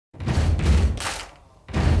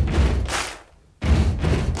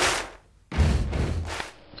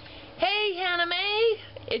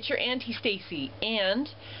It's your Auntie Stacy, and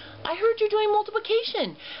I heard you're doing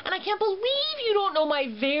multiplication, and I can't believe you don't know my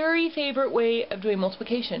very favorite way of doing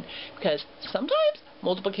multiplication, because sometimes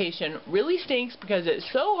multiplication really stinks because it's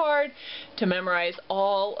so hard to memorize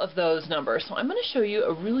all of those numbers. So I'm going to show you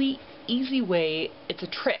a really easy way. It's a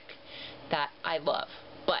trick that I love,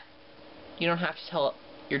 but you don't have to tell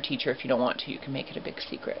your teacher if you don't want to. You can make it a big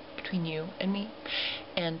secret between you and me.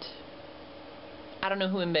 And I don't know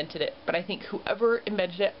who invented it, but I think whoever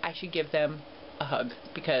invented it, I should give them a hug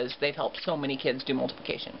because they've helped so many kids do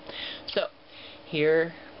multiplication. So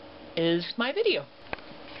here is my video.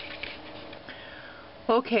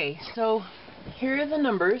 Okay, so here are the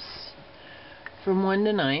numbers from 1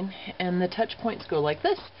 to 9, and the touch points go like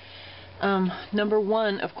this. Number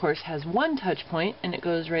 1, of course, has one touch point, and it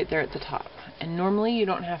goes right there at the top. And normally you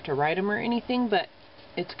don't have to write them or anything, but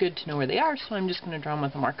it's good to know where they are, so I'm just going to draw them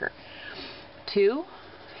with a marker. 2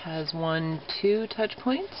 has 2 touch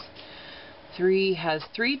points. 3 has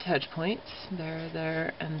 3 touch points. There,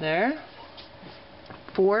 there, and there.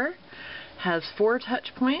 4 has 4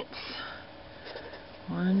 touch points.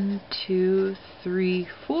 1, 2, 3,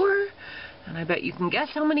 4. And I bet you can guess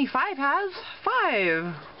how many 5 has.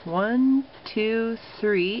 5. 1, 2,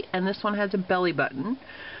 3. And this one has a belly button.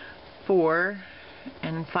 4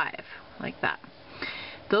 and 5. Like that.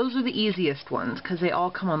 Those are the easiest ones because they all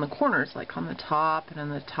come on the corners, like on the top and on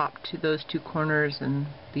the top to those 2 corners and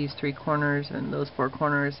these 3 corners and those 4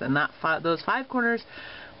 corners and those 5 corners,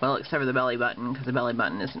 well, except for the belly button because the belly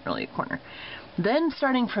button isn't really a corner. Then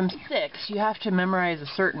starting from 6, you have to memorize a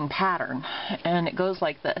certain pattern, and it goes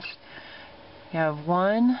like this. You have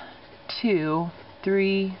 1, 2,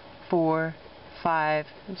 3, 4, 5,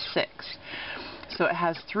 6. So it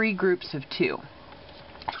has 3 groups of 2.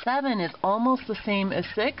 7 is almost the same as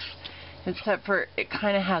 6, except for it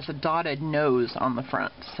kind of has a dotted nose on the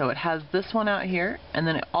front. So it has this one out here, and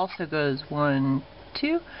then it also goes 1,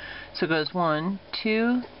 2. So it goes 1,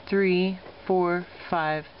 2, 3, 4,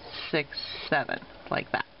 5, 6, 7,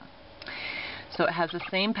 like that. So it has the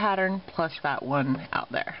same pattern plus that one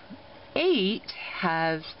out there. 8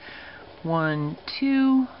 has 1,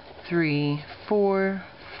 2, 3, 4,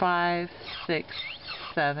 5, 6,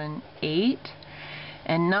 7, 8.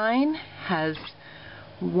 And 9 has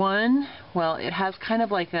one, well, it has kind of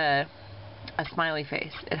like a smiley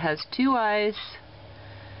face. It has 2 eyes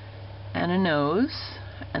and a nose,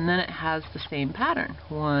 and then it has the same pattern.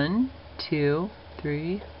 1, 2,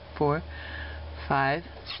 3, 4, 5,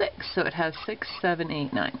 6. So it has 6, 7,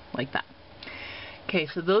 8, 9, like that. Okay,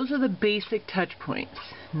 so those are the basic touch points.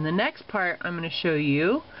 And the next part I'm going to show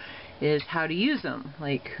you is how to use them.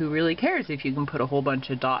 Like, who really cares if you can put a whole bunch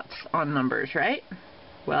of dots on numbers, right?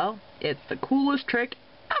 Well, it's the coolest trick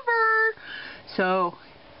ever! So,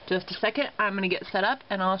 just a second, I'm going to get set up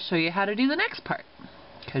and I'll show you how to do the next part,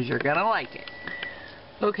 because you're going to like it.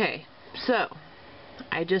 Okay, so,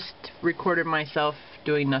 I just recorded myself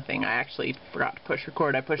doing nothing. I actually forgot to push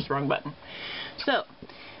record. I pushed the wrong button. So,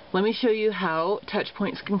 let me show you how touch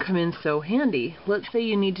points can come in so handy. Let's say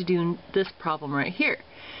you need to do this problem right here.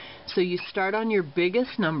 So you start on your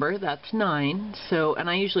biggest number, that's 9, so, and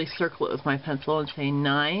I usually circle it with my pencil and say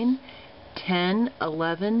 9, 10,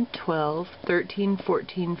 11, 12, 13,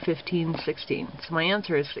 14, 15, 16. So my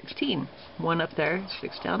answer is 16. 1 up there,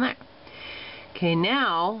 6 down there. Okay,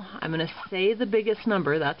 now I'm going to say the biggest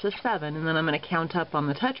number, that's a 7, and then I'm going to count up on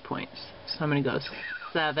the touch points. So I'm going to go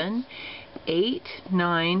 7, 8,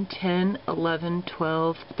 9, 10, 11,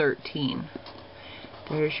 12, 13.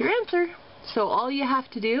 There's your answer. So all you have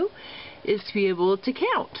to do is to be able to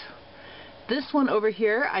count. This one over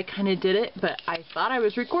here, I kind of did it, but I thought I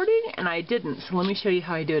was recording and I didn't. So let me show you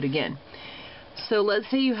how I do it again. So let's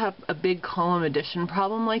say you have a big column addition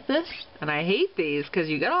problem like this, and I hate these because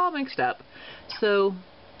you get all mixed up. So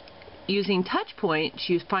using touch points,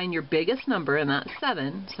 you find your biggest number, and that's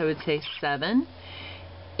 7. So I would say 7,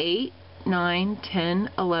 8, 9,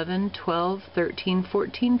 10, 11, 12, 13,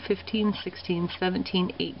 14, 15, 16,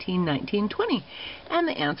 17, 18, 19, 20. And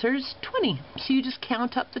the answer is 20. So you just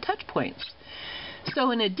count up the touch points.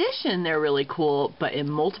 So in addition, they're really cool, but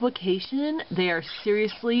in multiplication, they are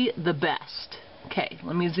seriously the best. Okay,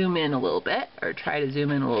 let me zoom in a little bit, or try to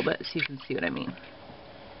zoom in a little bit so you can see what I mean.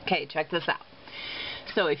 Okay, check this out.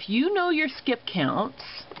 So if you know your skip counts,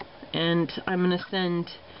 and I'm going to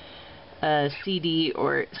send a CD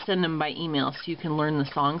or send them by email so you can learn the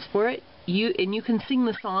songs for it. And you can sing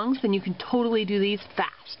the songs, then you can totally do these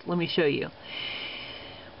fast. Let me show you.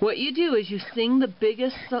 What you do is you sing the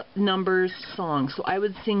biggest numbers song. So I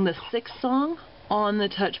would sing the 6th song on the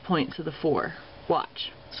touch points of the 4.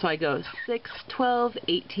 Watch. So I go 6, 12,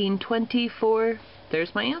 18, 24.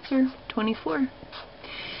 There's my answer, 24.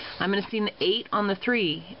 I'm going to sing the 8 on the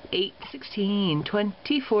 3. 8, 16,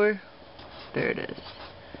 24. There it is.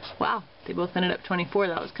 Wow, they both ended up 24.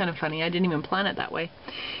 That was kind of funny. I didn't even plan it that way.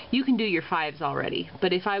 You can do your 5s already,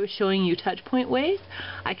 but if I was showing you touch point ways,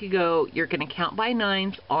 I could go, you're going to count by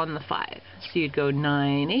 9s on the 5. So you'd go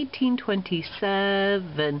 9, 18,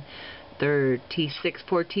 27, 36,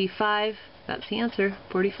 45. That's the answer,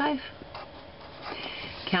 45.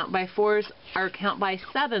 Count by 4s, or count by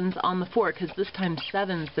 7s on the 4, because this time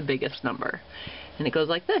 7's the biggest number. And it goes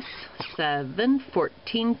like this: 7,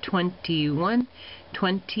 14, 21,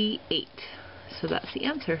 28. So that's the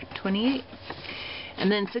answer, 28.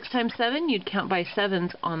 And then 6 times 7, you'd count by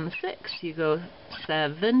 7s on the 6. You go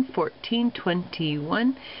 7, 14,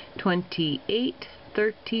 21, 28,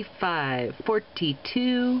 35,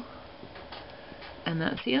 42. And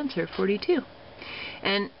that's the answer, 42.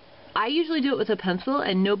 And I usually do it with a pencil,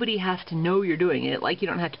 and nobody has to know you're doing it. Like, you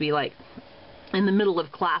don't have to be like in the middle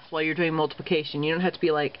of class while you're doing multiplication. You don't have to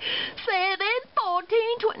be like 7,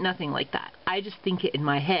 14, 20, nothing like that. I just think it in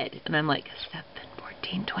my head, and I'm like 7,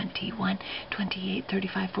 14, 21, 28,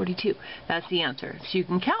 35, 42. That's the answer. So you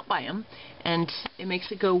can count by them, and it makes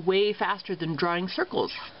it go way faster than drawing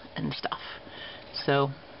circles and stuff.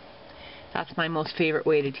 So that's my most favorite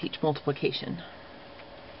way to teach multiplication.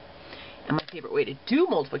 And my favorite way to do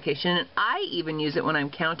multiplication, and I even use it when I'm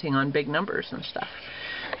counting on big numbers and stuff.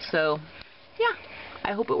 So, yeah,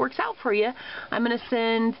 I hope it works out for you. I'm going to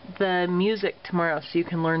send the music tomorrow so you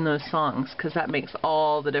can learn those songs, because that makes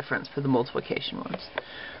all the difference for the multiplication ones.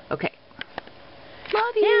 Okay.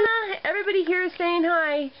 Love you. Hannah, everybody here is saying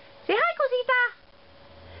hi. Say hi, Cosita.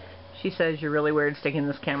 She says you're really weird sticking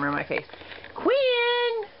this camera in my face.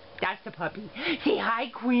 Quinn! That's the puppy. Say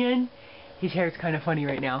hi, Quinn. His hair's kind of funny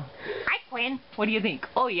right now. Hi, Quinn. What do you think?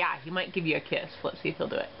 Oh, yeah, he might give you a kiss. Let's see if he'll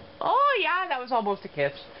do it. Oh, yeah, that was almost a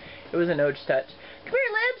kiss. It was a nose touch. Come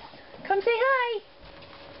here, Libs. Come say hi.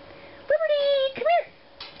 Liberty, come here.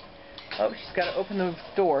 Oh, she's got to open the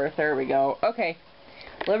door. There we go. Okay.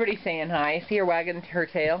 Liberty's saying hi. See her wagging her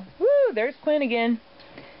tail? Woo, there's Quinn again.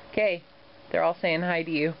 Okay. They're all saying hi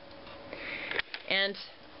to you. And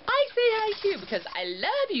I say hi to you because I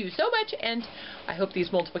love you so much, and I hope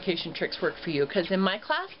these multiplication tricks work for you, because in my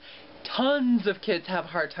class, tons of kids have a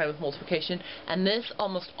hard time with multiplication, and this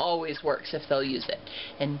almost always works if they'll use it.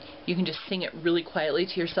 And you can just sing it really quietly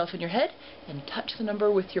to yourself in your head and touch the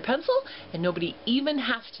number with your pencil, and nobody even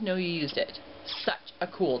has to know you used it. Such a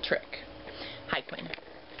cool trick. Hi, Quinn.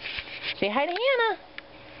 Say hi to Hannah.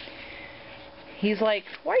 He's like,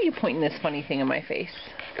 why are you pointing this funny thing in my face?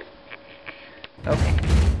 Okay.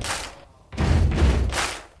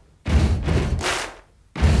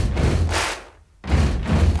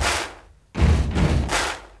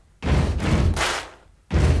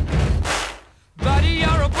 Buddy,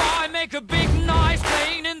 you're a boy, make a big